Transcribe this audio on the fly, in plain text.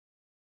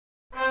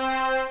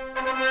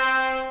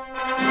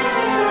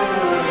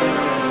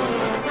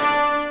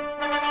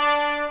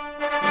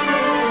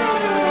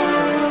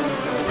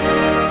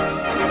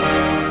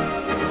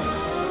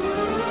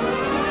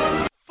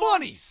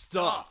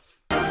stuff.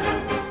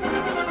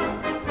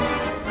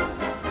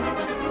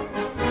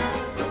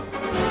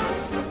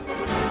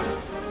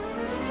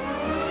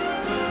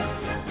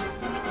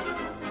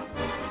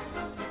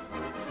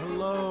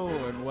 Hello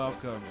and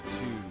welcome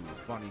to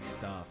Funny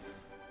Stuff,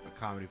 a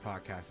comedy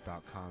podcast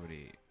about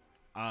comedy.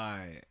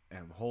 I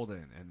am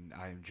Holden, and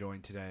I am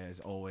joined today, as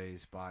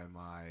always, by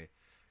my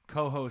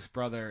co-host,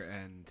 brother,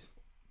 and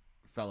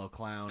fellow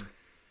clown,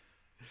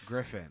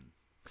 Griffin.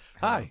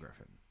 Hello, Hi,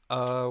 Griffin.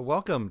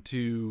 welcome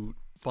to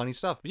Funny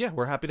Stuff. Yeah,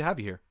 we're happy to have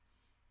you here.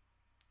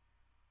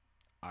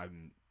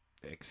 I'm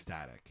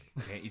ecstatic.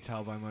 Can't you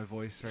tell by my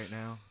voice right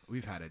now?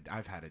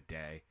 I've had a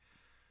day.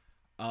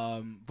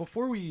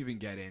 Before we even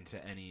get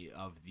into any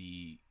of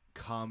the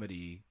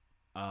comedy,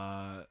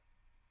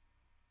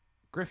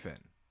 Griffin,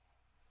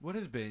 what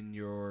has been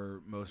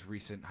your most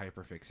recent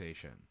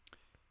hyperfixation?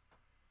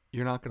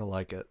 You're not going to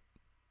like it.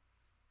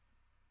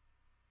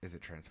 Is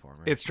it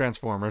Transformers? It's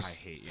Transformers.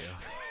 I hate you.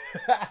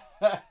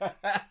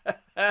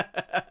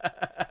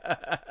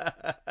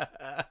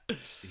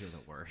 You're the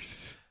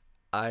worst.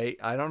 I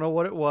don't know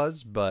what it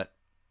was, but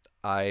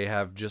I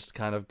have just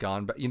kind of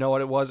gone back. You know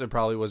what it was? It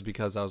probably was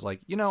because I was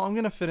like, I'm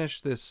going to finish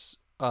this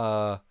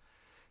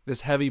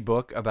this heavy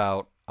book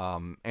about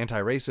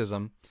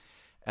anti-racism,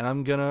 and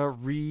I'm going to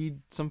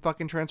read some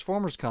fucking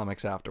Transformers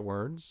comics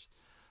afterwards.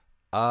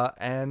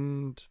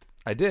 And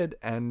I did,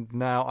 and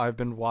now I've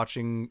been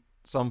watching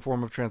some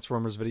form of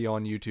Transformers video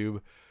on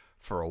YouTube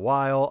for a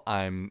while.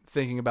 I'm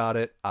thinking about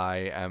it. I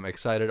am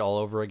excited all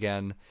over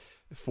again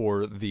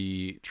for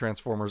the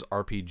Transformers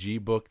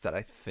RPG book that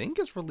I think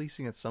is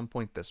releasing at some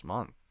point this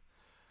month.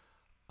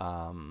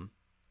 I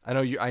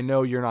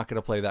know you're not going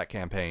to play that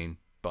campaign,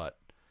 but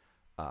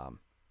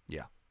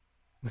yeah.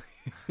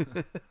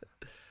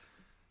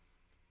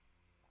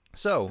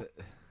 So,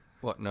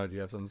 what? No, do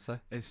you have something to say?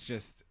 It's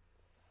just,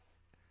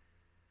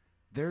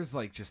 there's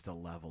like just a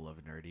level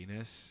of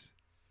nerdiness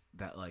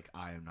that like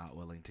I am not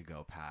willing to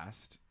go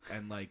past.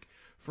 And like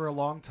for a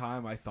long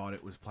time I thought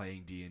it was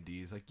playing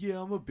D&D. It's like, yeah,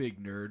 I'm a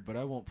big nerd, but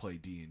I won't play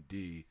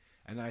D&D.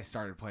 And then I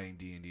started playing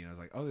D&D and I was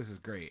like, oh, this is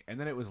great. And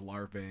then it was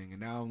LARPing, and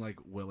now I'm like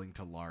willing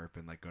to LARP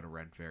and like go to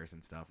Ren fairs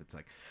and stuff. It's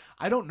like,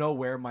 I don't know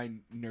where my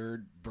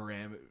nerd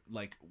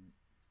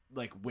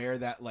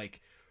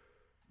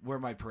where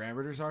my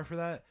parameters are for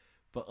that,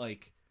 but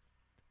like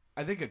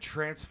I think a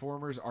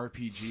Transformers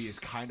RPG is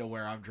kind of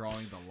where I'm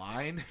drawing the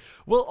line.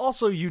 Well,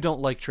 also, you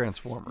don't like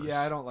Transformers. Yeah,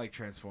 I don't like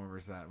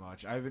Transformers that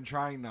much. I've been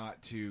trying not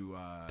to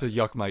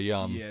yuck my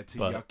yum. Yeah,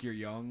 yuck your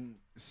young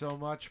so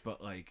much,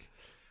 but like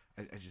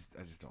I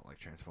just don't like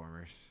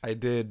Transformers. I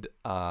did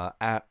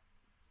at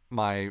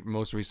my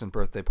most recent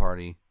birthday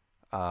party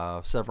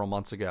several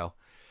months ago.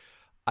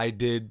 I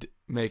did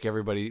make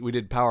everybody. We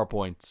did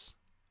PowerPoints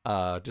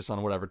just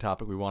on whatever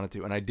topic we wanted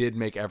to, and I did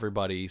make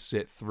everybody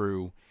sit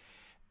through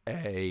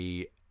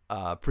a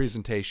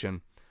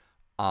presentation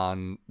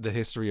on the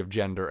history of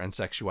gender and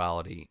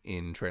sexuality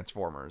in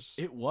Transformers.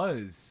 It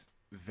was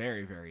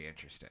very, very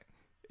interesting.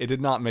 It did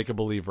not make a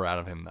believer out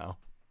of him, though.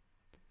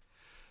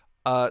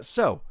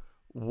 So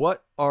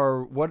what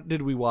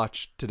did we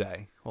watch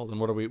today? Hold on,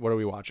 what are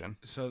we watching?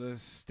 So the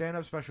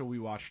stand-up special we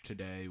watched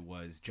today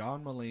was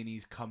John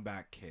Mulaney's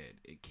Comeback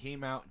Kid. It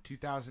came out in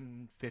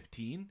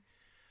 2015.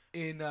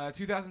 In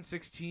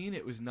 2016,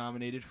 it was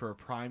nominated for a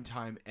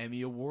Primetime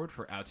Emmy Award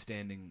for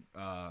Outstanding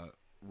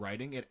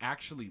Writing. It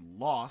actually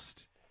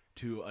lost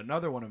to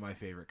another one of my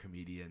favorite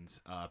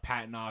comedians,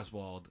 Patton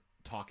Oswalt.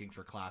 Talking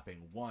for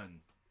Clapping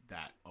won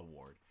that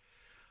award.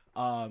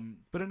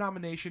 But a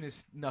nomination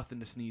is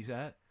nothing to sneeze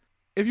at.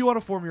 If you want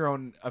to form your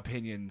own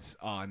opinions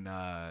on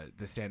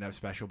the stand-up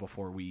special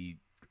before we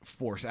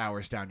force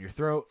ours down your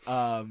throat,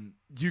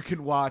 you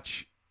can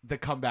watch The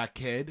Comeback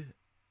Kid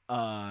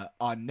on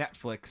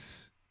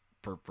Netflix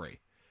for free.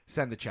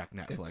 Send the check,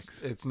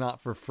 Netflix. It's not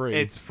for free.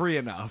 It's free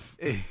enough.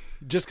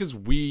 Just because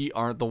we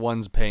aren't the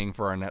ones paying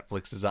for our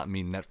Netflix does not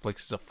mean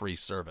Netflix is a free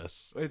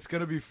service. It's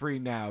going to be free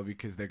now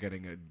because they're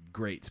getting a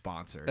great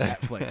sponsor.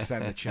 Netflix,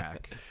 send the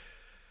check.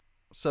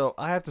 So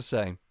I have to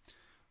say,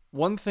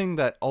 one thing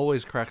that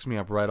always cracks me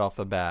up right off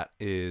the bat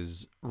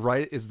is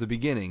the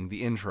beginning,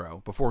 the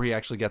intro, before he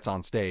actually gets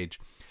on stage.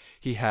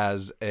 He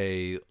has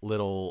a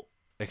little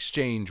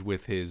exchange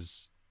with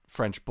his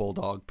French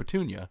bulldog,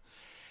 Petunia.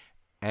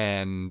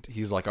 And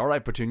he's like, all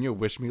right, Petunia,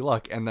 wish me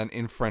luck. And then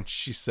in French,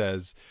 she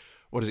says,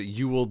 what is it?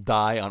 You will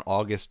die on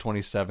August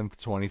 27th,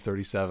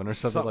 2037 or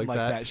something like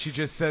that. She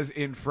just says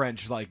in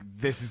French, like,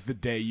 this is the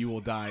day you will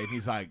die. And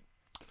he's like,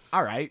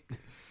 all right.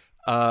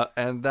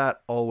 And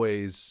that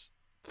always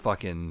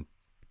fucking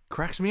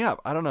cracks me up.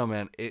 I don't know,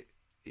 man.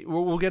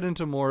 We'll get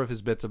into more of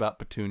his bits about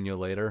Petunia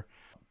later.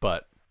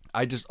 But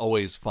I just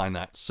always find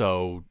that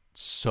so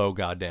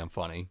goddamn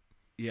funny.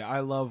 Yeah, I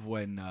love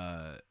when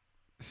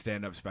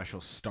stand-up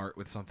specials start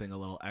with something a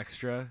little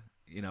extra,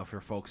 for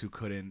folks who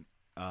couldn't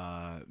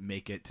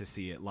make it to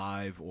see it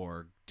live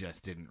or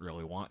just didn't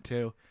really want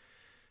to.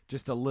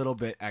 Just a little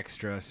bit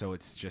extra, so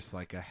it's just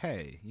like a,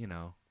 hey,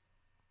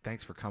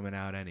 thanks for coming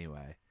out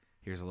anyway.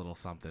 Here's a little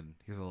something.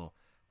 Here's a little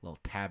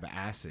tab of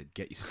acid.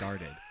 Get you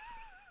started.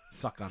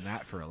 suck on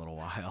that for a little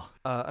while.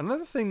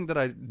 Another thing that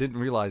I didn't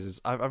realize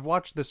is I've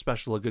watched this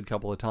special a good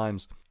couple of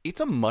times.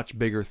 It's a much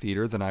bigger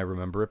theater than I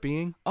remember it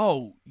being.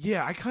 Oh,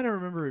 yeah, I kind of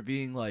remember it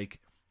being like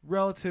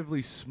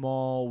relatively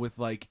small with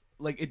like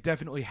it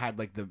definitely had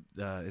like the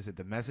is it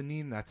the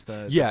mezzanine? That's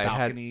the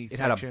balcony it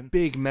section. had a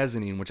big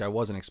mezzanine, which I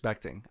wasn't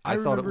expecting. I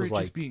thought it was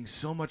remember just being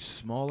so much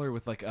smaller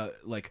with like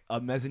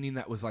a mezzanine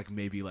that was like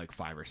maybe like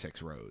 5 or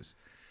 6 rows.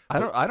 I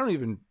don't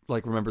even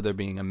like remember there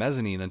being a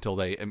mezzanine until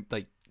they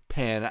like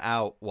pan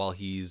out while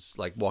he's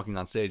like walking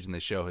on stage and they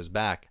show his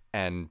back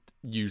and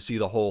you see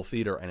the whole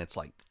theater and it's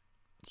like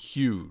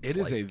huge. It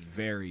is a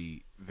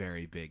very,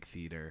 very big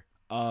theater.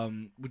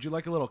 Would you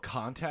like a little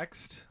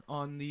context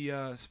on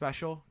the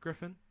special,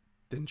 Griffin?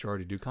 Didn't you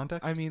already do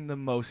context? I mean, the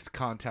most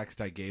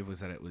context I gave was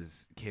that it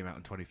came out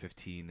in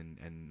 2015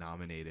 and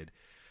nominated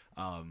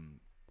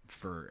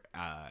for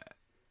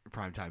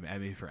Primetime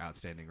Emmy for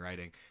Outstanding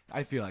Writing.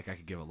 I feel like I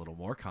could give a little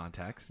more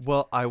context.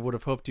 Well, I would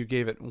have hoped you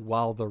gave it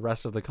while the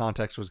rest of the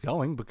context was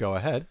going, but go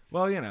ahead.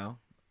 Well,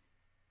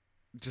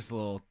 just a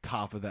little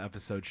top of the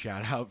episode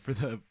shout out for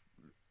the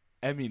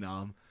Emmy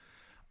nom.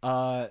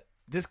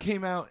 This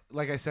came out,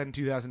 like I said, in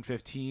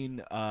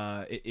 2015.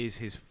 It is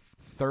his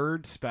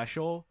third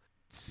special,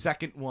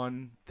 second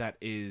one that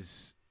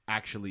is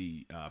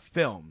actually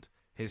filmed.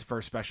 His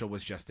first special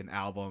was just an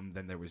album.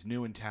 Then there was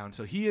New in Town.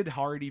 So he'd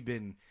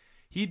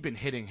been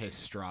hitting his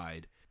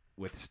stride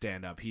with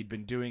stand-up. He'd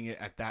been doing it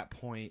at that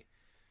point.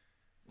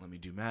 Let me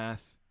do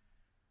math.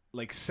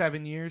 Like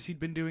 7 years he'd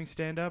been doing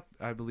stand-up.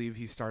 I believe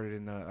he started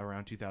in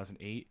around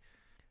 2008.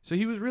 So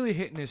he was really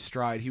hitting his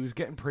stride. He was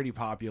getting pretty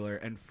popular.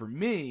 And for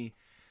me,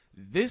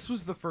 this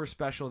was the first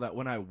special that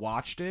when I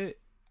watched it,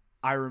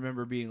 I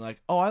remember being like,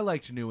 oh, I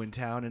liked New in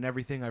Town, and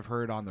everything I've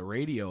heard on the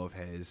radio of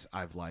his,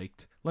 I've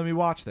liked. Let me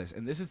watch this.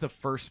 And this is the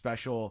first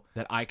special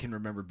that I can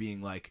remember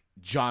being like,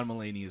 John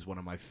Mulaney is one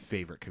of my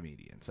favorite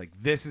comedians. Like,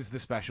 this is the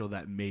special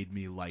that made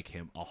me like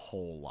him a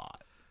whole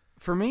lot.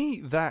 For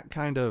me, that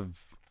kind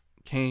of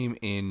came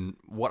in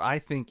what I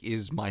think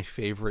is my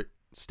favorite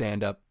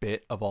stand-up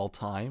bit of all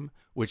time,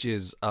 which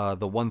is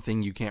the one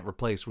thing you can't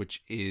replace,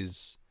 which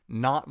is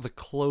not the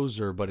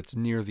closer, but it's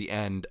near the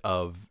end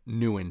of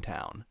New in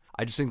Town.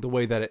 I just think the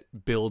way that it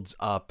builds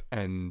up,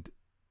 and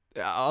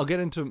I'll get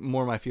into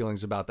more of my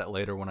feelings about that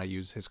later when I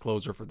use his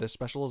closer for this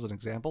special as an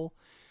example.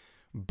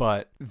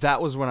 But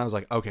that was when I was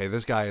like, okay,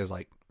 this guy is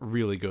like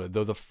really good.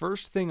 Though the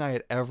first thing I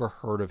had ever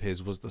heard of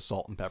his was the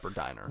Salt and Pepper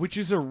Diner, which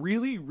is a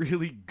really,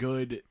 really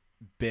good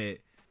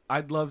bit.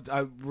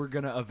 We're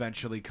going to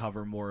eventually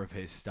cover more of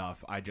his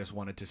stuff. I just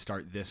wanted to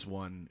start this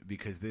one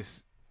because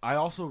I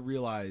also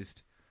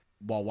realized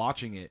while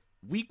watching it,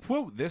 we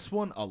quote this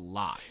one a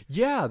lot.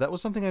 Yeah, that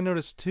was something I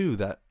noticed too,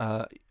 that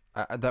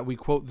that we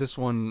quote this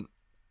one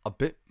a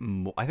bit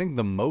I think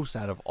the most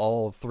out of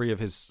all three of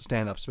his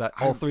stand-ups,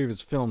 all three of his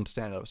filmed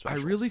stand-up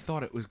specials. I really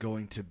thought it was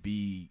going to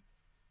be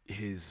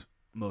his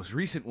most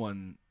recent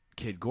one,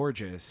 Kid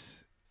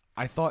Gorgeous.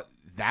 I thought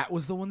that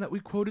was the one that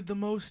we quoted the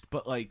most,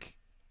 but like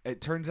it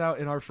turns out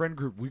in our friend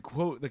group we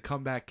quote the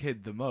Comeback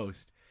Kid the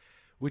most,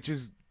 which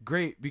is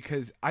great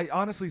because I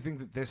honestly think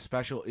that this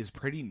special is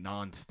pretty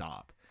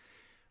nonstop.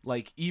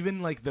 Like, even,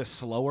 like, the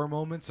slower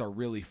moments are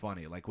really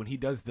funny. Like, when he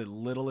does the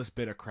littlest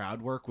bit of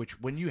crowd work,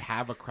 which when you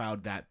have a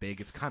crowd that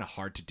big, it's kind of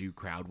hard to do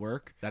crowd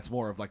work. That's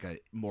more of, like, a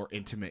more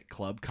intimate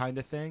club kind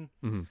of thing.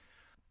 Mm-hmm.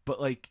 But,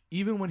 like,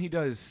 even when he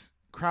does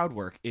crowd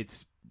work,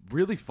 it's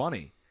really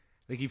funny.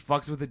 Like, he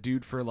fucks with a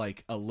dude for,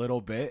 like, a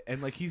little bit.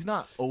 And, like, he's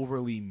not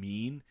overly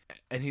mean.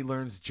 And he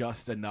learns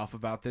just enough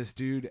about this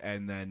dude.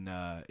 And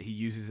then he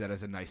uses it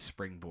as a nice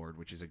springboard,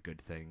 which is a good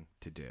thing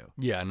to do.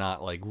 Yeah,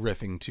 not, like,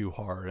 riffing too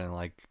hard and,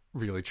 like,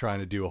 really trying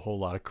to do a whole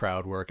lot of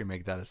crowd work and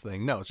make that his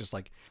thing. No, it's just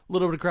like a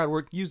little bit of crowd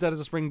work. Use that as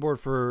a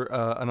springboard for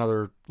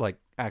another like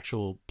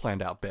actual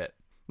planned out bit.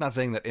 Not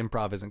saying that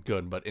improv isn't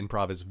good, but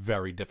improv is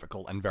very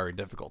difficult and very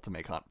difficult to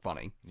make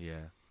funny.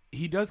 Yeah.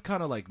 He does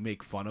kind of like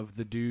make fun of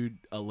the dude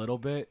a little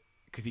bit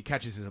because he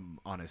catches him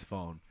on his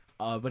phone.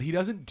 But he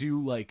doesn't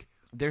do like,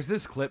 there's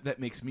this clip that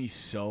makes me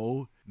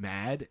so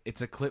mad.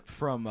 It's a clip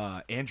from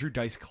Andrew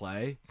Dice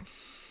Clay,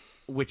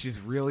 which is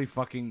really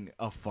fucking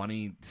a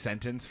funny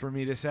sentence for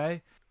me to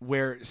say.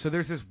 So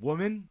there's this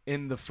woman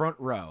in the front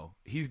row.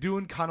 He's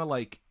doing kind of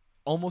like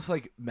almost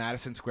like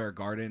Madison Square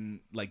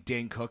Garden, like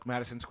Dane Cook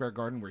Madison Square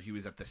Garden, where he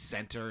was at the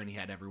center and he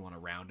had everyone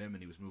around him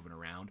and he was moving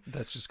around.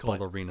 That's just called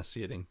arena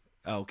seating.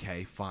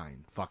 Okay,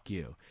 fine. Fuck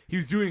you. He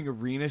was doing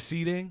arena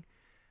seating,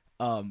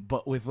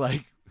 but with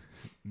like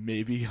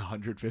maybe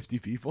 150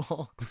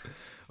 people.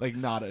 Like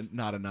not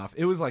enough.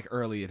 It was like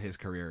early in his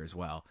career as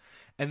well.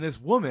 And this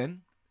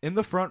woman in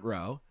the front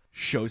row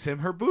shows him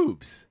her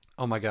boobs.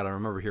 Oh my God, I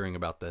remember hearing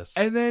about this.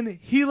 And then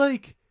he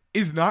like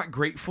is not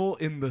grateful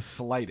in the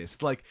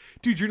slightest. Like,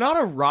 dude, you're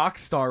not a rock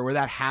star where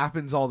that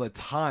happens all the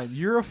time.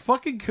 You're a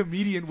fucking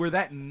comedian where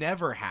that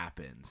never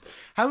happens.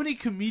 How many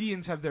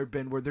comedians have there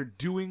been where they're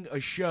doing a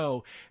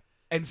show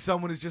and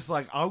someone is just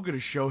like, I'm going to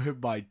show him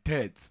my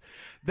tits?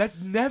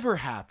 That never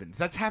happens.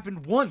 That's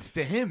happened once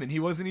to him and he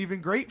wasn't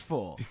even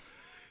grateful.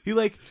 He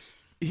like,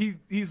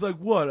 he's like,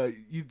 what?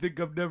 You think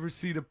I've never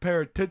seen a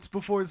pair of tits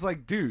before? It's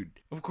like, dude,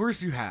 of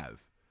course you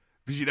have,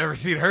 but you never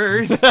seen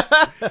hers.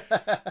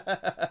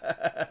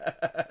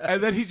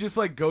 And then he just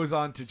like goes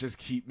on to just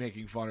keep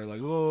making fun of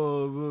like,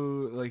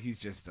 whoa, like he's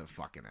just a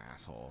fucking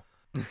asshole.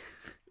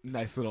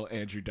 Nice little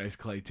Andrew Dice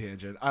Clay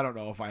tangent. I don't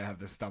know if I have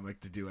the stomach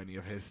to do any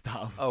of his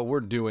stuff. Oh,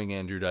 we're doing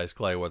Andrew Dice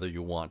Clay whether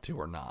you want to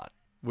or not.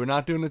 We're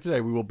not doing it today.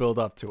 We will build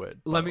up to it.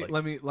 Let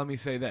me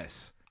say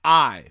this.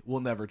 I will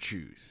never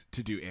choose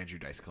to do Andrew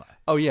Dice Clay.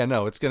 Oh yeah,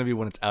 no, it's going to be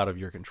when it's out of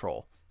your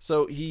control.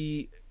 So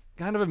he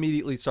kind of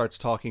immediately starts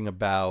talking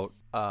about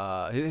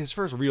his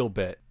first real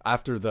bit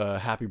after the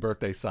happy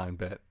birthday sign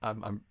bit.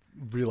 I'm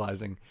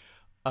realizing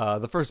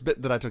the first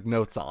bit that I took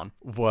notes on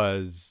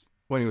was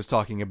when he was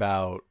talking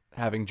about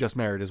having just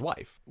married his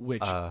wife,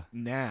 which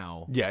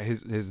now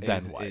his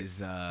then wife is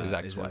his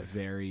ex-wife. Is a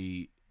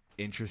very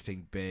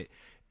interesting bit.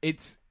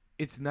 It's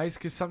nice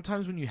because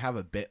sometimes when you have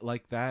a bit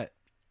like that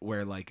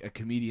where like a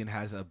comedian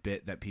has a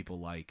bit that people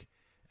like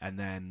and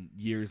then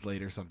years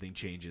later something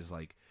changes,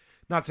 like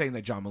not saying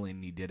that John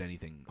Mulaney did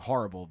anything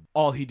horrible,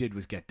 all he did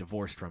was get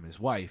divorced from his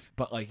wife,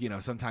 but like, you know,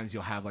 sometimes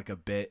you'll have like a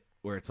bit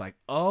where it's like,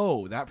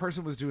 oh, that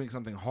person was doing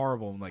something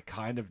horrible and like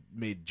kind of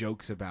made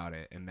jokes about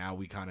it. And now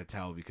we kind of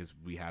tell because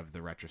we have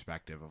the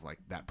retrospective of like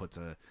that puts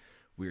a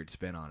weird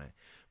spin on it.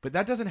 But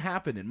that doesn't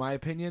happen, in my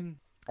opinion.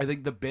 I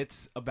think the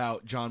bits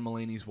about John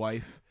Mulaney's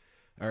wife,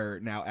 or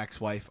now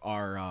ex-wife,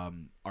 are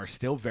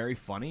still very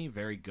funny,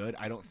 very good.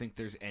 I don't think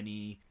there's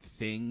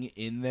anything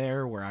in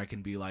there where I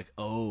can be like,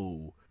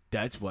 oh,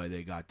 that's why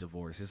they got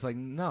divorced. It's like,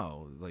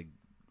 no, like,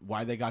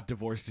 why they got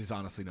divorced is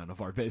honestly none of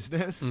our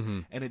business,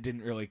 and it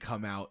didn't really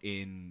come out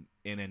in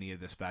any of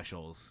the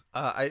specials.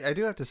 I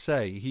do have to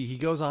say, he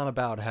goes on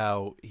about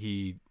how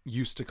he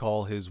used to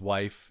call his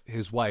wife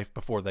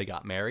before they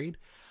got married,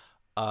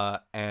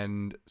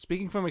 and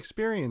speaking from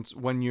experience,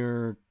 when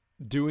you're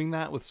doing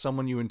that with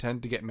someone you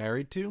intend to get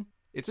married to,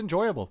 it's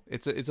enjoyable.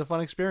 It's a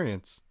fun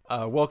experience.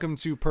 Welcome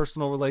to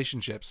personal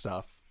relationship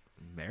stuff.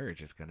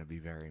 Marriage is going to be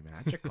very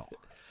magical.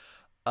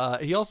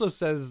 He also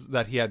says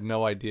that he had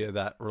no idea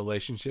that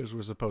relationships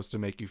were supposed to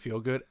make you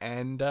feel good,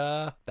 and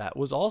that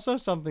was also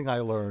something I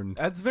learned.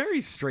 That's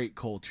very straight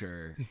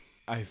culture,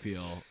 I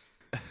feel.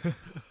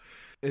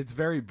 It's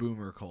very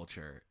boomer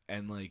culture,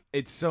 and like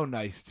it's so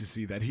nice to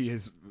see that he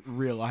has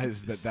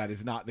realized that that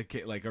is not the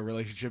case. Like a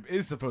relationship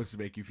is supposed to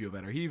make you feel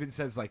better. He even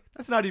says like,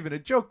 that's not even a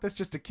joke, that's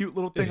just a cute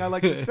little thing I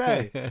like to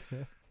say.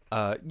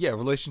 Yeah,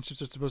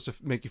 relationships are supposed to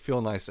make you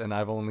feel nice, and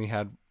I've only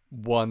had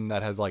one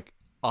that has like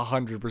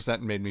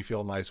 100% made me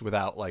feel nice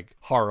without like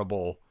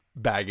horrible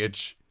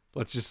baggage,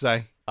 let's just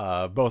say,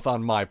 both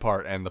on my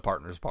part and the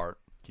partner's part.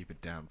 Keep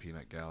it down,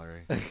 Peanut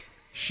Gallery.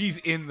 She's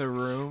in the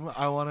room.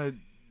 I want to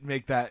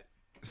make that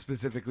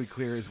specifically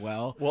clear as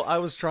well. Well, I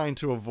was trying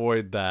to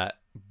avoid that,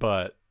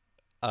 but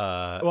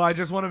well, I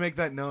just want to make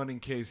that known in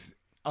case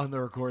on the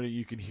recording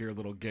you can hear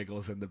little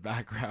giggles in the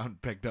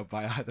background picked up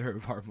by either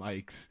of our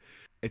mics.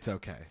 It's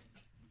okay.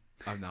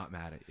 I'm not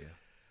mad at you.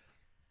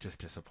 Just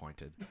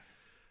disappointed.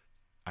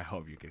 I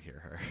hope you can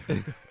hear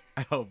her.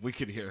 I hope we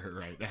can hear her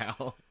right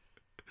now.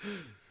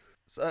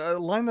 So a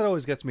line that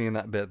always gets me in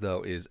that bit,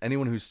 though, is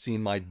anyone who's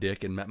seen my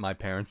dick and met my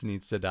parents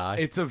needs to die.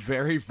 It's a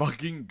very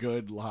fucking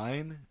good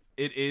line.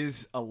 It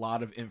is a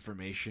lot of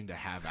information to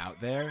have out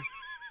there.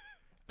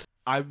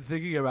 I'm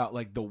thinking about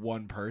like the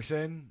one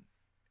person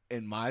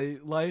in my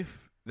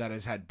life that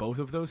has had both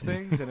of those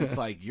things, and it's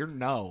like,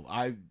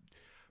 I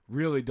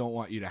really don't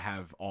want you to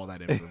have all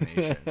that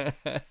information.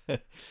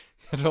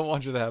 I don't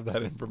want you to have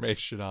that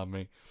information on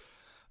me.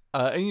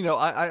 And, you know,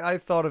 I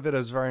thought of it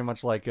as very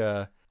much like,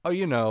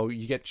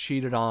 you get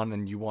cheated on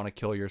and you want to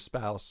kill your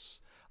spouse.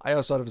 I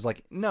also thought of it as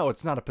like, no,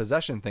 it's not a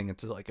possession thing.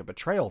 It's like a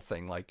betrayal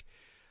thing. Like,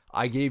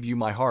 I gave you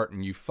my heart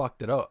and you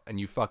fucked it up.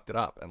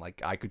 And,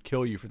 like, I could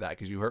kill you for that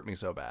because you hurt me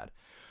so bad.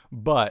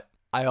 But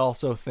I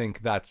also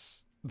think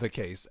that's the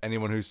case.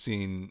 Anyone who's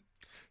seen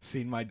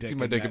my dick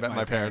and met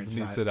my parents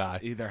needs to die.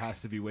 Either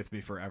has to be with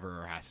me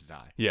forever or has to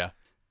die. Yeah.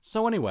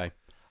 So anyway,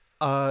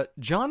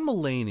 John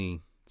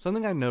Mulaney,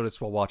 something I noticed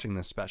while watching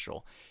this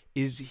special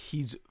is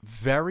he's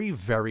very,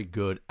 very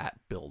good at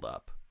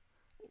build-up.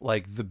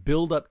 Like, the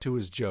build-up to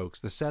his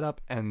jokes, the setup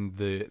and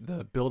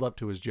the build-up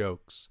to his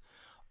jokes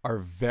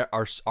are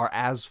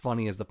as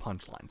funny as the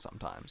punchline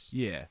sometimes.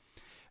 Yeah.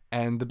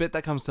 And the bit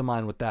that comes to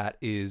mind with that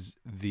is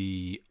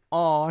the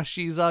 "aw,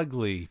 she's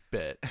ugly"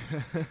 bit.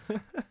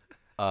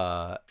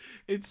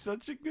 It's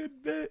such a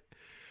good bit.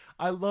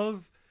 I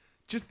love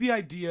just the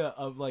idea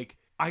of like,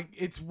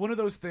 it's one of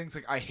those things,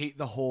 like, I hate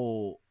the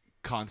whole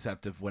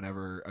concept of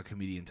whenever a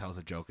comedian tells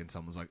a joke and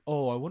someone's like,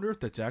 oh, I wonder if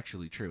that's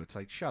actually true. It's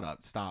like, shut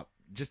up, stop,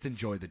 just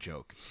enjoy the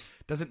joke.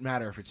 Doesn't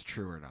matter if it's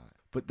true or not.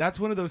 But that's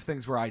one of those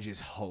things where I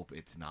just hope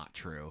it's not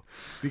true,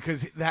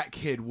 because that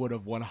kid would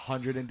have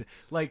 100 and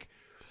like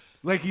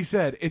he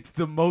said, it's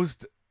the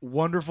most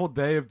wonderful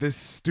day of this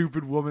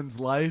stupid woman's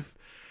life,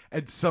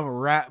 and some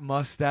rat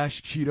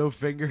mustache Cheeto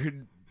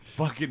fingered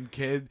fucking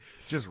kid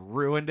just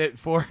ruined it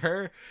for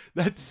her.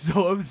 That's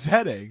so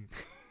upsetting.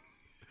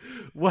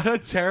 What a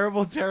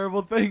terrible,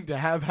 terrible thing to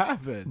have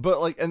happen.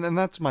 But like, and then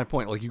that's my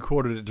point. Like, you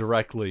quoted it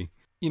directly.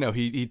 You know,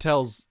 he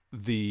tells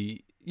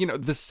the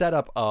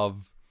setup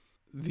of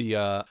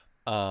the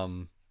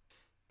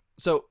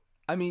so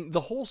I mean,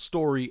 the whole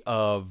story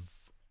of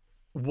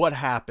what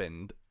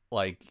happened,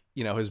 like,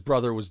 you know, his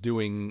brother was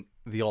doing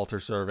the altar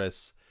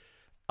service.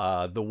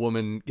 The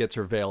woman gets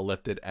her veil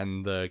lifted,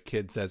 and the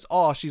kid says,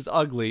 "Oh, she's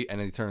ugly," and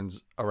he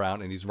turns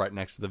around and he's right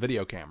next to the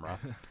video camera.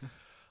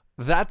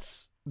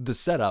 That's the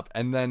setup,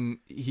 and then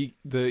he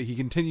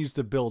continues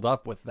to build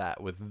up with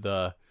that, with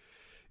the,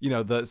 you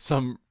know,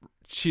 some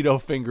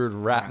Cheeto fingered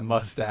rat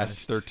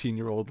mustache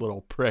 13-year-old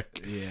little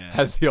prick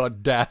had the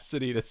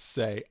audacity to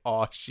say,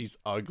 "Oh, she's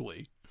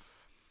ugly."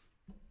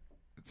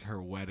 It's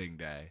her wedding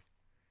day.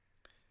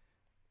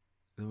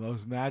 The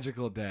most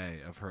magical day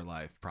of her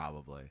life,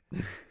 probably.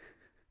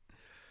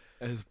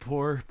 As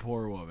poor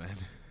woman.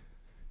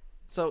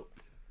 So,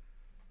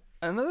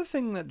 another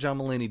thing that John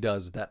Mulaney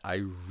does that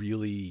I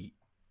really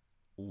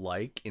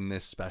like in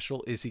this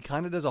special is he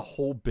kind of does a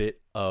whole bit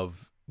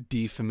of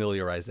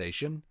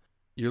defamiliarization.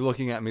 You're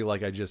looking at me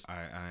like I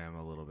am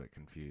a little bit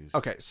confused.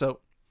 Okay, so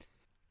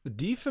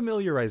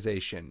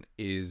defamiliarization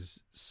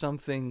is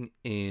something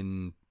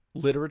in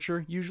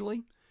literature,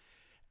 usually,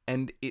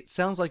 and it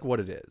sounds like what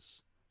it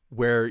is,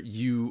 where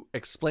you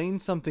explain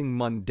something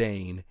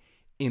mundane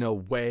in a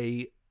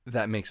way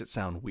that makes it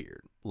sound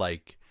weird.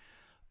 Like,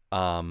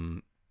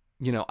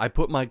 you know, I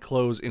put my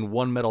clothes in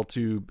one metal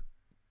tube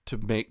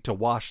to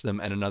wash them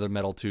and another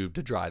metal tube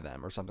to dry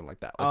them, or something like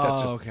that. Like,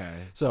 that's just, okay.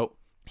 So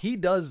he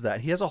does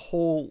that. He has a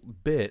whole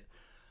bit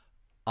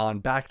on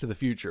Back to the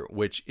Future,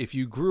 which, if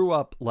you grew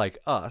up like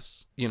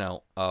us, you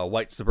know,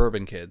 white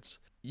suburban kids,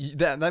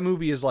 that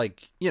movie is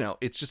like, you know,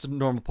 it's just a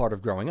normal part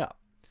of growing up.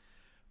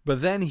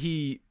 But then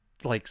he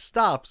like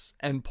stops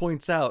and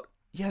points out,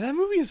 yeah, that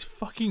movie is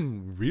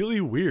fucking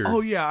really weird.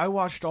 Oh yeah, I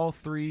watched all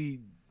three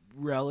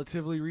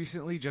relatively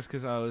recently just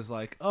because I was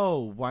like, oh,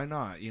 why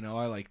not? You know,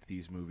 I liked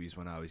these movies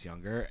when I was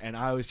younger, and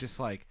I was just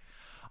like,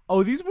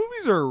 oh, these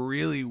movies are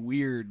really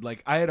weird.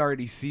 Like, I had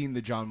already seen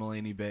the John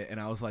Mulaney bit, and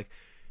I was like,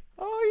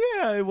 oh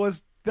yeah,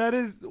 that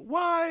is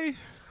why,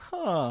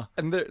 huh?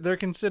 And they're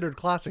considered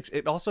classics.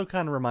 It also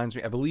kind of reminds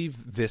me, I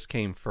believe this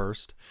came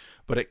first,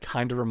 but it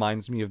kind of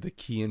reminds me of the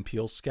Key and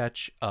Peele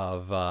sketch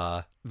of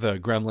the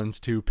Gremlins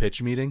 2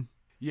 pitch meeting.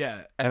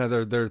 Yeah, and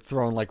they're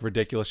throwing like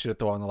ridiculous shit at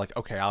the wall, and they're like,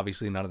 okay,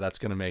 obviously none of that's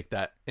gonna make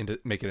it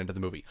into the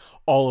movie.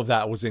 All of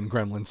that was in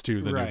Gremlins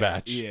 2, the new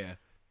batch. Yeah,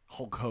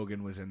 Hulk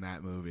Hogan was in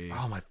that movie.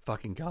 Oh my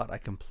fucking god, I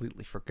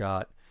completely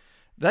forgot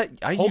that.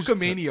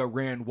 Hulkamania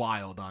ran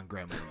wild on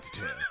Gremlins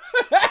 2.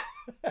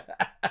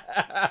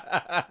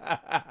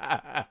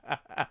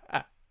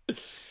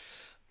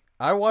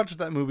 I watched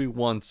that movie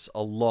once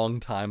a long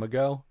time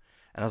ago,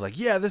 and I was like,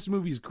 yeah, this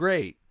movie's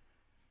great.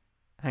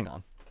 Hang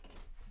on.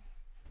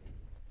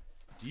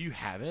 Do you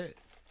have it?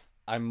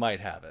 I might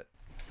have it.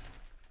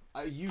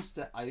 I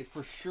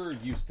for sure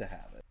used to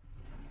have it.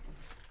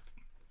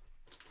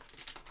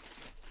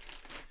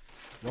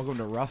 Welcome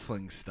to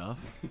Rustling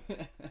Stuff.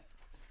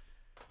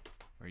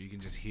 Where you can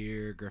just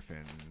hear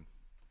Griffin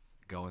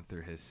going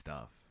through his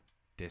stuff,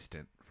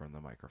 distant from the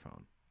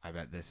microphone. I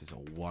bet this is a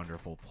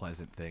wonderful,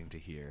 pleasant thing to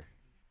hear.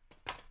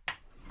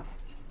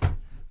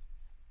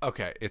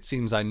 Okay, it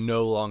seems I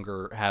no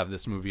longer have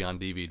this movie on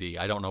DVD.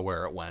 I don't know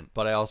where it went,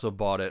 but I also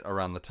bought it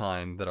around the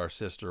time that our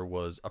sister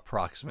was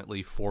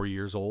approximately 4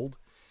 years old,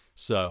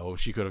 so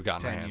she could have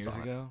gotten her hands on it.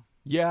 10 years ago?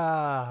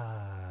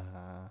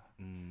 Yeah.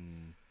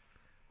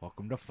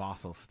 Welcome to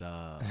Fossil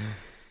Stuff.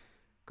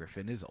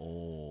 Griffin is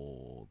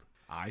old.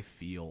 I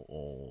feel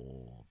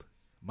old.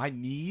 My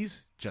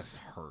knees just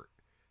hurt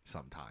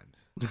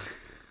sometimes.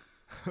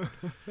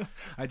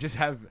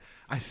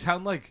 I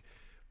sound like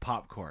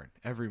popcorn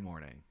every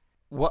morning.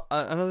 What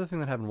another thing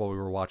that happened while we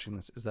were watching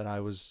this is that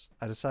I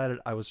decided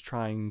I was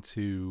trying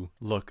to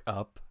look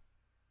up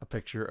a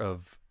picture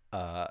of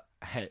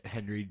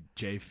Henry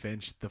J.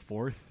 Finch the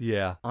Fourth.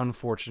 Yeah,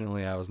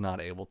 unfortunately, I was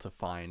not able to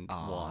find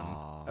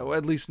one.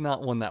 At least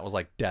not one that was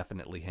like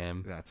definitely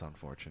him. That's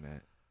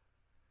unfortunate.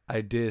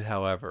 I did,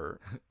 however.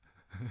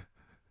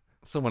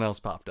 Someone else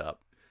popped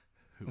up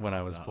when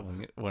I was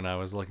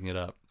looking it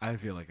up. I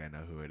feel like I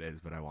know who it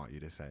is, but I want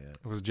you to say it.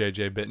 It was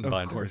JJ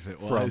Bittenbinder. Of course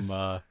it was.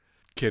 From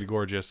Kid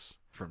Gorgeous.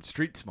 From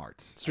Street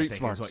Smarts. Street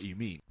Smarts is what you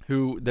mean.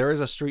 There is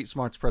a Street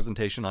Smarts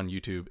presentation on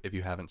YouTube if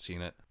you haven't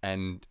seen it.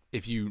 And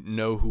if you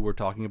know who we're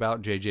talking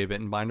about, JJ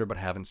Bittenbinder, but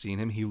haven't seen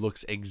him, he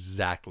looks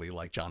exactly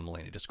like John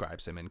Mulaney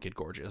describes him in Kid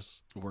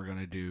Gorgeous. We're going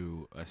to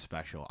do a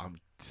special. I'm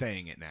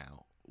saying it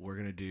now. We're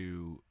going to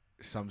do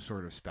some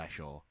sort of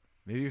special.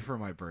 Maybe for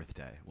my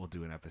birthday, we'll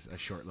do a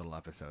short little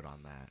episode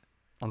on that.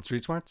 On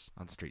Street Smarts?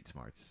 On Street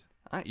Smarts.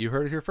 All right, you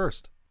heard it here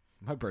first.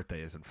 My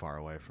birthday isn't far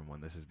away from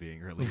when this is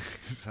being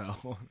released,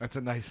 so that's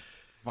a nice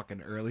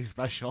fucking early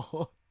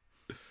special.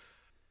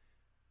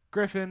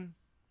 Griffin,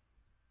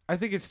 I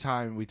think it's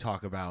time we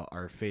talk about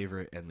our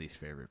favorite and least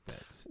favorite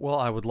bits. Well,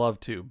 I would love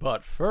to,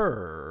 but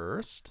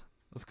first,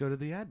 let's go to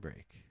the ad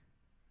break.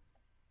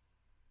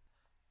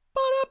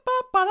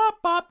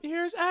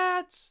 Here's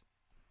ads.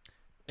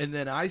 And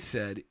then I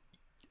said,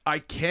 I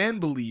can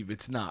believe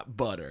it's not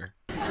butter.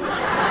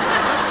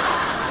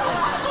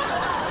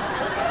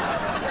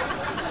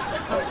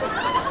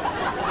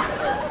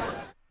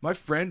 My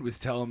friend was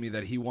telling me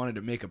that he wanted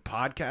to make a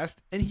podcast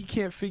and he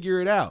can't figure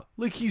it out.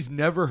 Like he's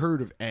never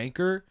heard of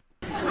Anchor.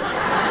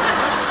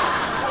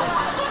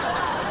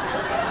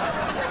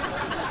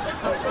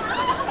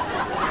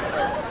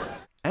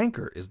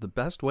 Anchor is the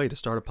best way to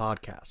start a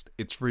podcast.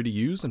 It's free to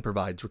use and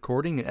provides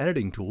recording and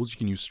editing tools you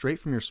can use straight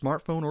from your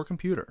smartphone or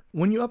computer.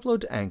 When you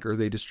upload to Anchor,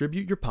 they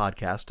distribute your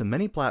podcast to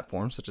many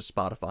platforms such as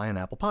Spotify and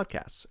Apple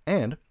Podcasts.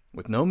 And,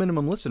 with no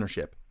minimum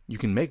listenership, you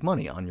can make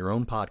money on your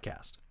own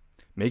podcast.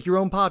 Make your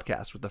own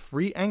podcast with the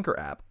free Anchor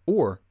app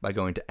or by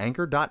going to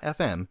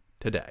anchor.fm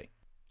today.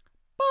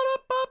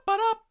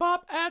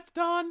 Ads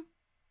done.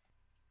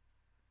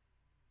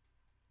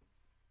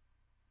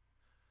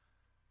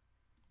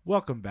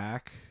 Welcome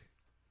back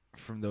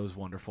from those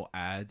wonderful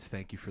ads.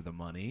 Thank you for the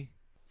money.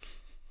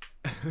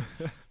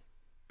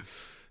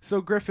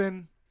 So,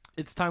 Griffin,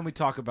 it's time we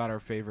talk about our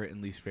favorite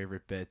and least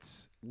favorite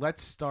bits.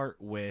 Let's start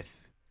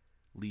with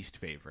least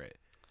favorite.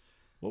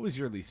 What was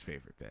your least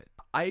favorite bit?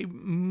 I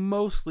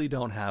mostly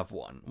don't have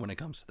one when it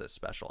comes to this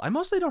special. I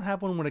mostly don't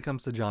have one when it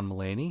comes to John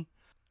Mulaney,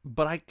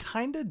 but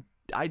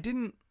I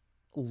didn't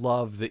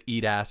love the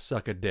eat ass,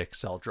 suck a dick,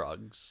 sell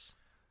drugs.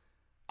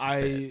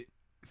 I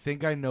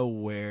think I know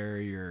where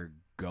you're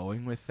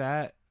going with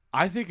that.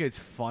 I think it's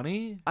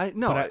funny,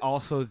 but I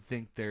also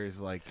think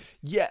there's like...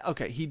 Yeah,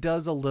 okay, he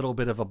does a little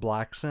bit of a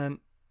black scent,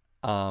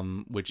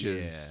 which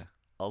is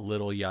a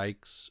little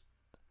yikes.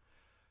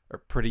 Or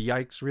pretty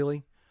yikes,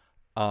 really.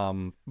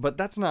 But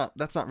that's not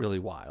really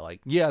why.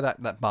 Like, yeah,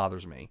 that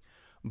bothers me.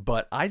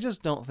 But I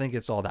just don't think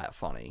it's all that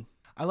funny.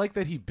 I like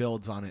that he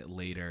builds on it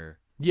later.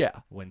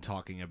 Yeah. When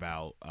talking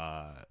about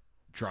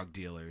drug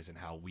dealers and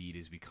how weed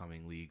is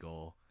becoming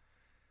legal.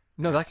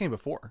 No, that came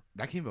before.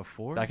 That came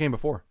before? That came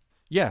before.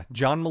 Yeah,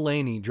 John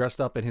Mulaney dressed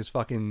up in his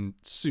fucking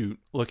suit,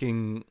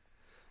 looking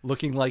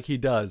like he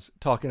does,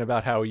 talking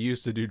about how he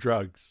used to do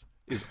drugs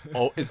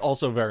is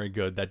also very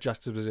good. That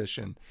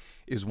juxtaposition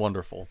is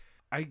wonderful.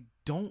 I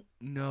don't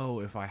know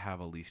if I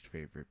have a least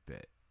favorite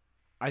bit.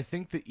 I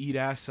think the eat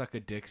ass, suck a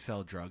dick,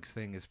 sell drugs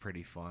thing is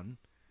pretty fun.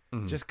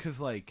 Mm-hmm. Just because,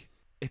 like,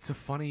 it's a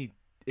funny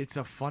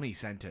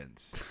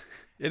sentence.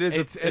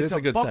 It's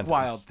a good buck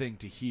wild thing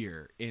to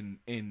hear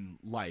in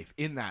life,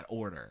 in that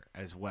order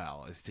as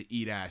well, as to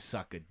eat ass,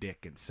 suck a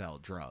dick, and sell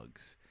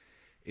drugs.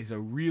 Is a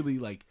really,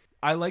 like,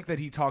 I like that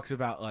he talks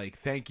about, like,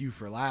 thank you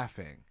for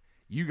laughing.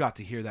 You got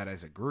to hear that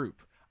as a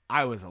group.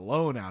 I was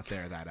alone out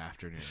there that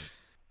afternoon.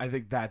 I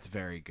think that's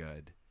very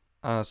good.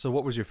 So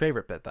what was your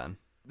favorite bit then?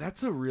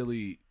 That's a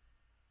really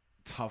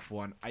tough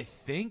one. I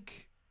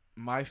think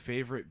my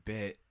favorite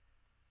bit...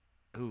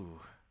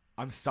 Ooh,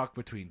 I'm stuck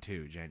between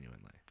two,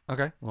 genuinely.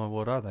 Okay, well,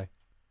 what are they?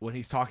 When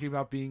he's talking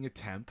about being a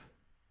temp,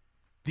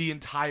 the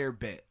entire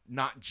bit,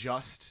 not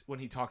just when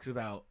he talks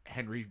about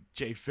Henry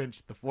J.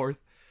 Finch IV.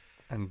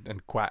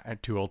 And quack,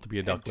 and too old to be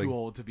a duckling. Too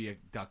old to be a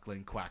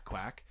duckling, quack,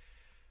 quack.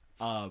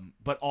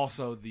 But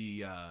also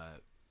the...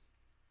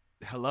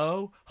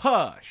 hello,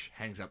 hush,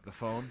 hangs up the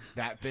phone.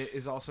 That bit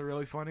is also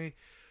really funny.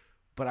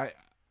 But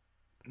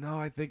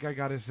I think I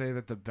gotta say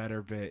that the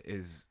better bit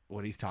is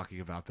when he's talking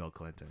about Bill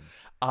Clinton.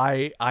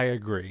 I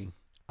agree.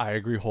 I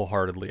agree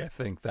wholeheartedly. I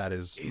think that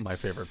is my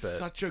favorite bit.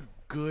 Such a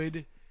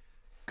good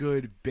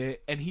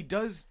bit. And he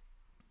does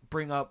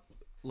bring up,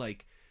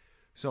 like,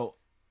 so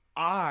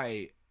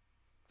I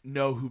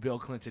know who Bill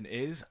Clinton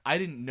is. I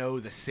didn't know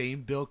the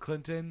same Bill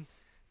Clinton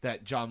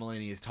that John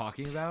Mulaney is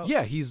talking about.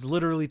 Yeah, he's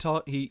literally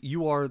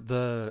you are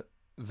the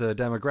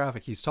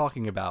demographic he's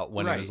talking about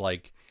when it was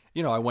like,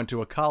 you know, I went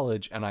to a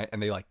college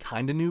and they like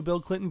kind of knew Bill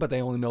Clinton, but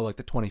they only know like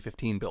the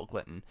 2015 Bill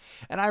Clinton.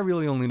 And I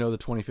really only know the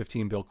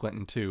 2015 Bill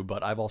Clinton too,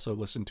 but I've also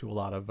listened to a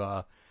lot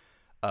of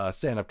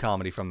stand-up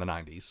comedy from the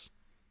 90s.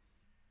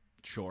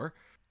 Sure.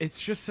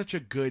 It's just such a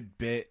good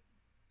bit,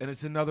 and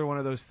it's another one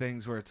of those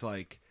things where it's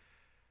like,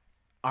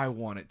 I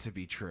want it to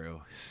be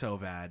true so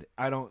bad.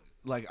 I'm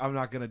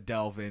not going to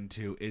delve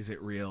into, is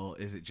it real?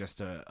 Is it just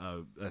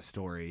a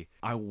story?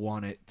 I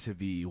want it to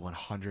be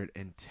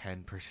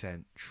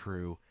 110%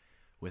 true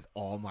with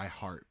all my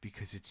heart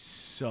because it's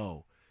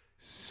so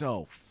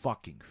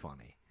fucking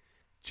funny.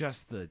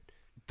 Just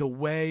the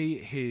way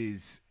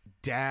his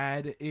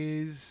dad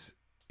is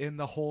in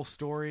the whole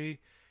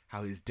story,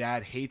 how his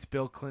dad hates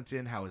Bill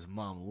Clinton, how his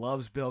mom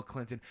loves Bill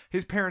Clinton.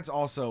 His parents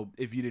also,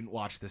 if you didn't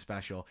watch the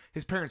special,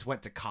 his parents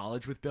went to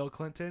college with Bill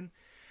Clinton.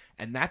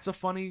 And that's a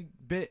funny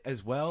bit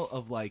as well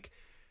of like,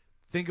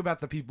 think about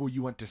the people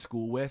you went to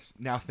school with.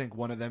 Now think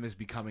one of them is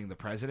becoming the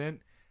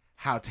president.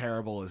 How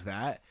terrible is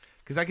that?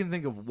 Because I can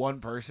think of one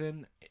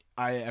person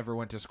I ever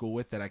went to school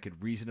with that I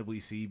could reasonably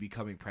see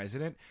becoming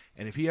president.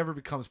 And if he ever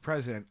becomes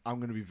president, I'm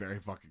going to be very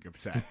fucking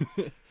upset.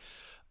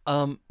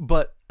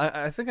 But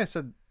I think I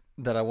said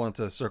that I wanted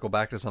to circle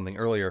back to something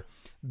earlier.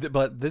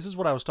 But this is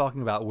what I was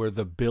talking about, where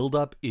the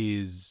buildup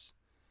is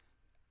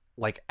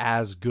like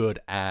as good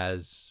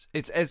as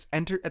it's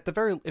at the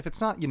very, if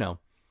it's not, you know,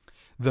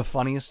 the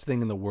funniest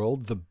thing in the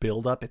world, the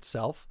buildup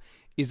itself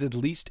is at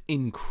least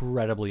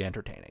incredibly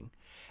entertaining.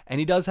 And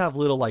he does have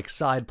little like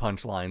side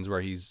punchlines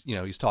where he's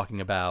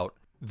talking about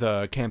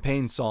the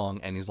campaign song,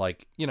 and he's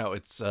like,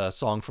 it's a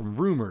song from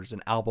Rumors,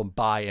 an album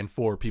by and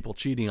for people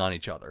cheating on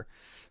each other.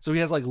 So he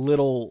has like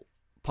little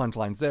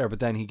punchlines there, but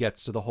then he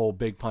gets to the whole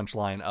big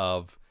punchline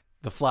of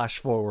the flash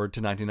forward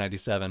to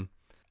 1997,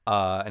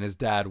 and his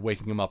dad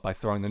waking him up by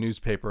throwing the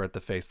newspaper at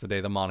the face the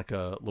day the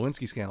Monica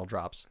Lewinsky scandal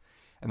drops,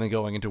 and then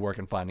going into work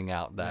and finding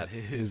out that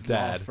his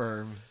dad's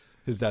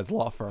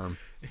law firm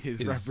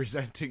is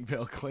representing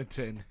Bill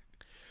Clinton.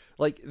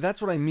 Like,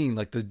 that's what I mean.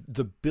 Like,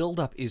 the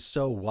build-up is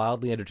so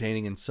wildly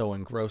entertaining and so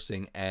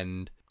engrossing,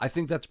 and I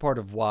think that's part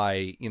of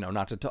why,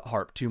 not to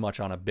harp too much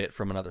on a bit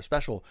from another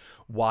special,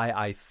 why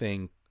I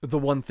think The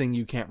One Thing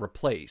You Can't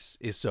Replace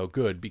is so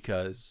good,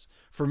 because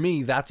for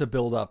me, that's a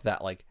build-up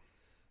that, like,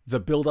 the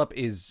build-up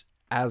is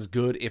as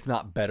good, if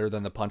not better,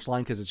 than the punchline,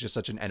 because it's just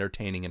such an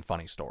entertaining and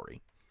funny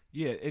story.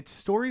 Yeah, it's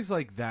stories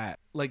like that.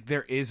 Like,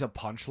 there is a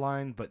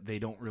punchline, but they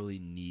don't really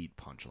need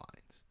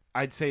punchlines.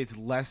 I'd say it's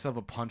less of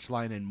a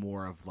punchline and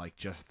more of like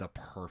just the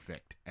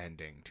perfect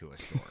ending to a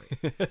story.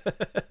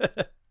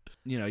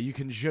 You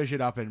can zhuzh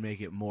it up and make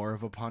it more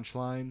of a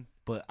punchline,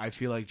 but I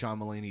feel like John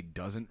Mulaney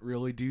doesn't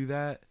really do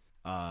that.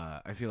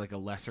 I feel like a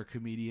lesser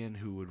comedian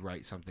who would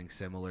write something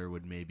similar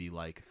would maybe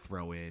like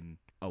throw in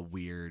a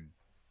weird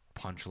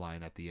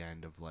punchline at the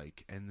end of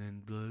like, and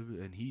then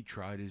blah, and he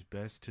tried his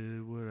best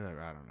to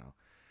whatever. I don't know.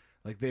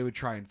 Like they would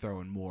try and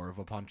throw in more of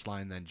a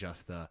punchline than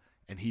just the,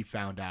 and he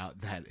found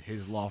out that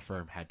his law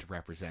firm had to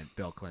represent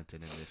Bill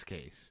Clinton in this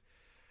case,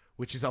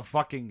 which is a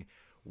fucking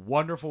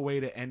wonderful way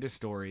to end a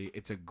story.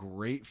 It's a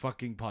great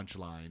fucking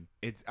punchline.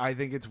 I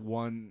think it's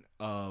one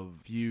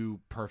of few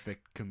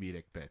perfect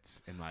comedic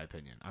bits, in my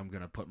opinion. I'm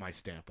going to put my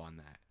stamp on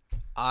that.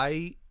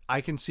 I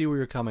can see where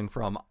you're coming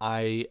from.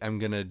 I am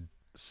going to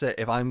say,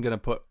 if I'm going to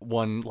put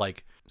one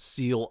like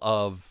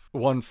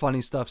one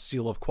funny stuff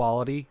seal of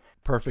quality,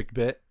 perfect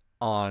bit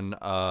on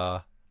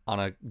a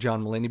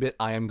John Mulaney bit,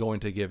 I am going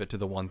to give it to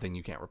The One Thing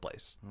You Can't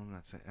Replace. I'm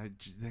not saying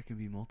there can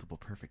be multiple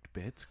perfect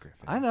bits,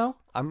 Griffin. I know.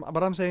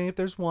 But I'm saying if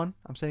there's one.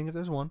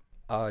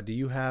 Do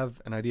you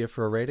have an idea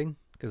for a rating?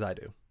 Because I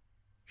do.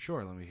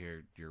 Sure, let me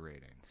hear your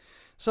rating.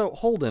 So,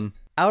 Holden,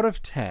 out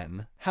of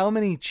 10, how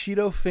many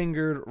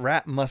Cheeto-fingered,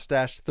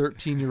 rat-mustached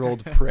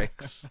 13-year-old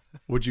pricks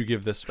would you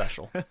give this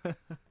special?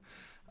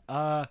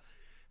 Out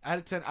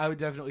of 10, I would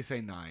definitely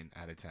say 9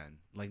 out of 10.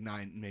 Like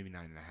 9, maybe 9.5.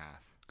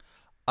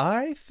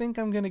 I think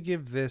I'm going to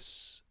give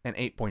this an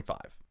 8.5.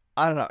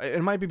 I don't know.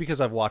 It might be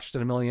because I've watched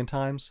it a million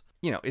times.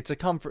 It's a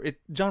comfort.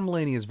 John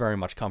Mulaney is very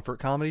much comfort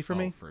comedy for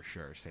me. Oh, for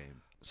sure.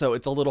 Same. So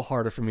it's a little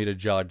harder for me to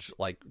judge,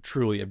 like,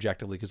 truly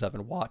objectively, because I've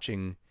been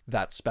watching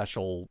that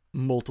special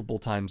multiple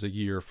times a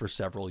year for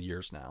several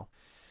years now.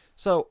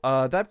 So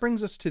that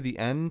brings us to the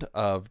end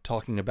of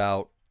talking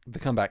about The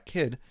Comeback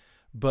Kid.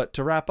 But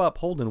to wrap up,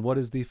 Holden, what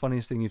is the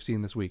funniest thing you've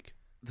seen this week?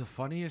 The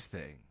funniest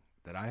thing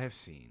that I have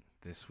seen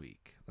this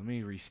week. Let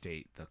me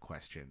restate the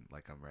question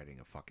like I'm writing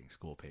a fucking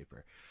school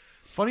paper.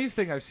 Funniest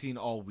thing I've seen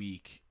all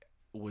week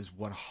was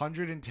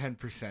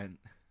 110%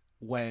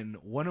 when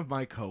one of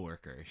my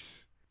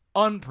coworkers,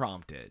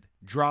 unprompted,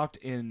 dropped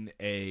in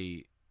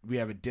we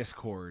have a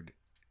Discord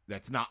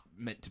that's not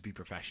meant to be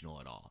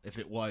professional at all. If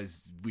it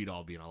was, we'd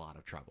all be in a lot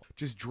of trouble.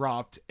 Just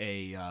dropped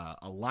a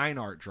line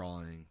art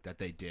drawing that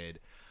they did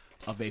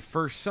of a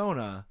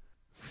Fursona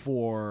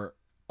for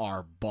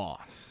our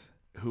boss,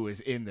 who is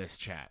in this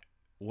chat.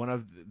 One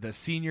of the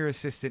senior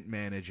assistant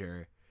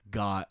manager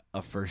got a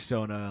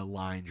Fursona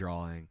line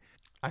drawing.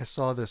 I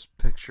saw this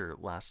picture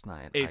last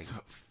night. It's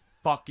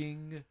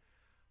fucking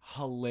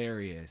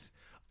hilarious.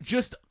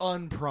 Just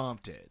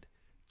unprompted.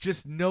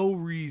 Just no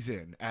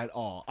reason at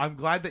all. I'm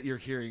glad that you're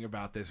hearing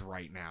about this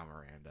right now,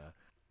 Miranda.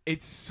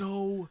 It's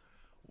so...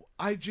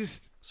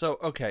 So,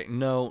 okay,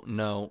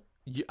 no.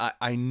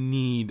 I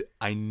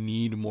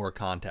need more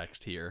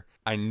context here.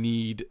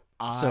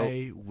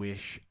 I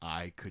wish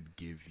I could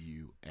give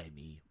you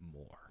any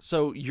more.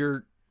 So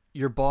your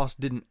boss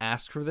didn't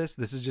ask for this?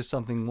 This is just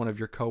something one of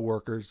your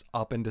coworkers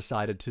up and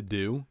decided to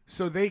do?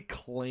 So they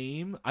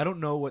claim, I don't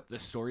know what the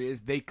story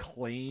is, they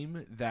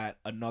claim that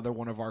another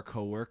one of our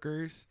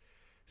coworkers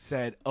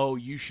said, oh,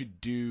 you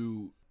should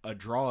do a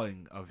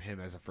drawing of him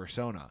as a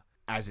Fursona,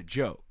 as a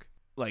joke.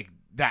 Like,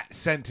 that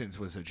sentence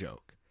was a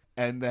joke.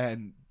 And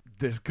then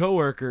this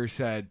coworker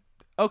said,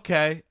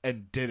 okay,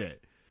 and did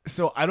it.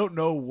 So I don't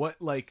know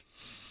what, like,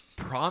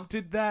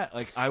 prompted that.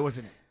 Like, I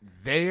wasn't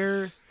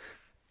there.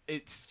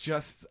 It's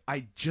just,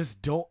 I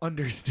just don't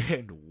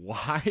understand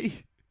why.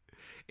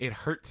 It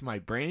hurts my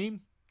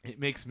brain. It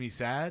makes me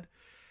sad.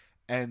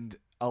 And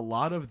a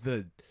lot of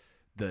the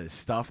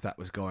stuff that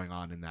was going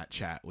on in that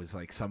chat was,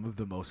 like, some of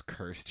the most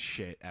cursed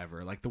shit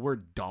ever. Like, the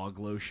word dog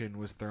lotion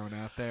was thrown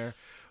out there.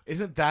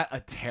 Isn't that a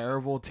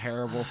terrible,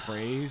 terrible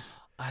phrase?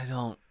 I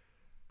don't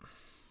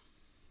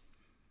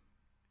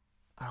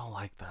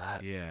like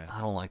that. Yeah. I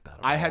don't like that at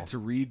all. I had to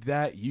read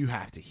that. You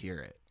have to hear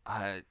it.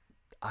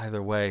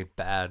 Either way,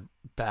 bad.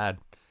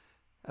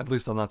 At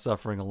least I'm not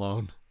suffering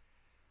alone.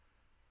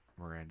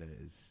 Miranda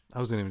is I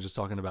wasn't even just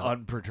talking about.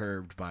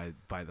 unperturbed by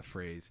the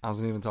phrase. I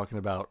wasn't even talking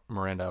about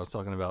Miranda. I was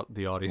talking about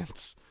the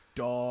audience.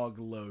 Dog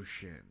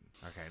lotion.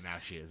 Okay, now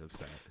she is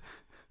upset.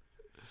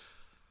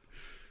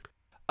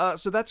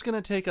 So that's going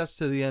to take us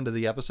to the end of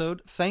the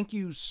episode. Thank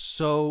you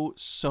so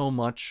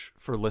much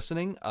for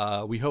listening.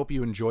 We hope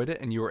you enjoyed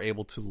it and you were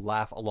able to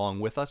laugh along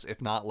with us,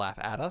 if not laugh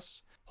at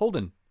us.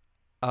 Holden,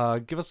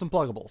 give us some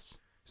pluggables.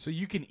 So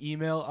you can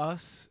email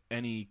us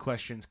any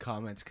questions,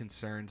 comments,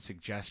 concerns,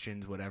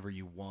 suggestions, whatever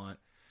you want,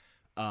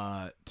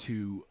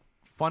 to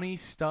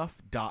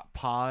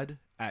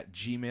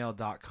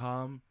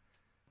funnystuff.pod@gmail.com.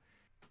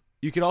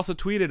 You can also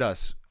tweet at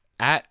us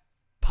at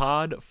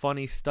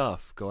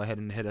podfunnystuff. Go ahead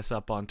and hit us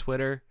up on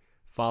Twitter.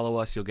 Follow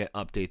us. You'll get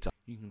updates.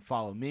 You can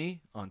follow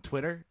me on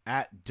Twitter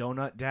at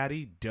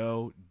DonutDaddy,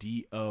 DOUGH,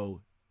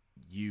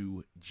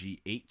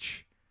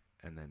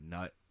 and then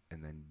nut,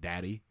 and then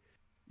daddy.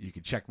 You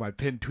can check my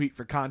pinned tweet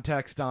for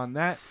context on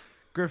that.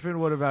 Griffin,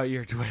 what about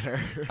your Twitter?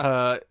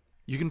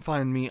 You can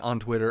find me on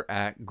Twitter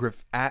at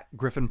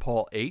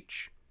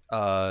GriffinPaulH,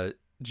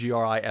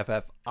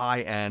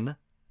 GRIFFIN.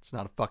 It's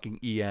not a fucking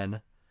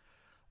EN.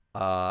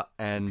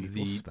 And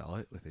people spell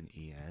it with an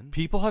EN?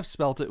 People have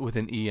spelt it with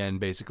an EN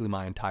basically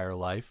my entire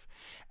life.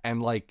 And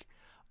like,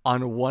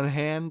 on one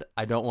hand,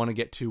 I don't want to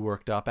get too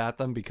worked up at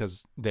them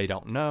because they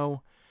don't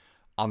know.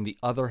 On the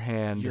other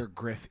hand, you're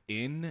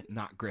Griffin,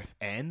 not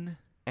Griffin.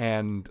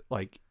 And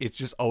like, it's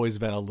just always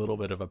been a little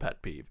bit of a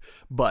pet peeve.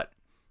 But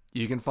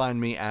you can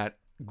find me at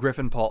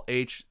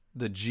GriffinPaulH.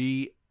 The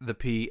G, the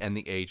P, and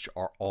the H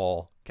are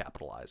all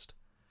capitalized.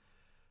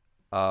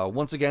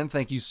 Once again,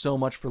 thank you so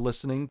much for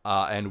listening,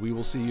 and we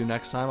will see you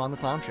next time on The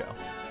Clown Show.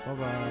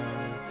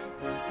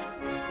 Bye-bye.